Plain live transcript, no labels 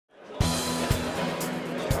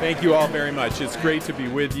Thank you all very much. It's great to be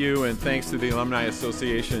with you, and thanks to the Alumni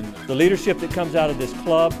Association. The leadership that comes out of this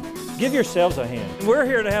club, give yourselves a hand. We're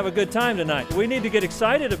here to have a good time tonight. We need to get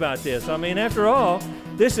excited about this. I mean, after all,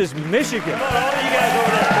 this is Michigan. Come on, all of you guys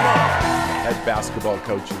over there, come on. Head basketball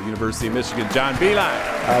coach at the University of Michigan, John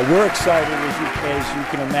Beeline. We're excited, as you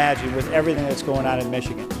can imagine, with everything that's going on in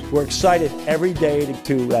Michigan. We're excited every day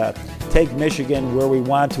to take Michigan where we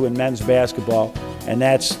want to in men's basketball, and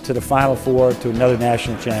that's to the Final Four, to another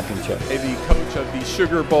national championship. The coach of the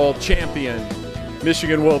Sugar Bowl champion,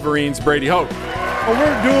 Michigan Wolverines, Brady Hoke. Well,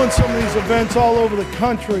 we're doing some of these events all over the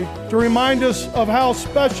country to remind us of how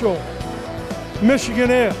special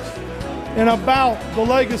Michigan is and about the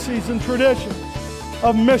legacies and traditions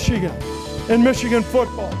of Michigan and Michigan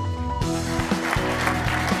football.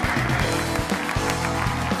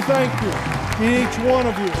 Thank you to each one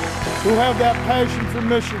of you who have that passion for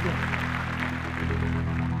Michigan.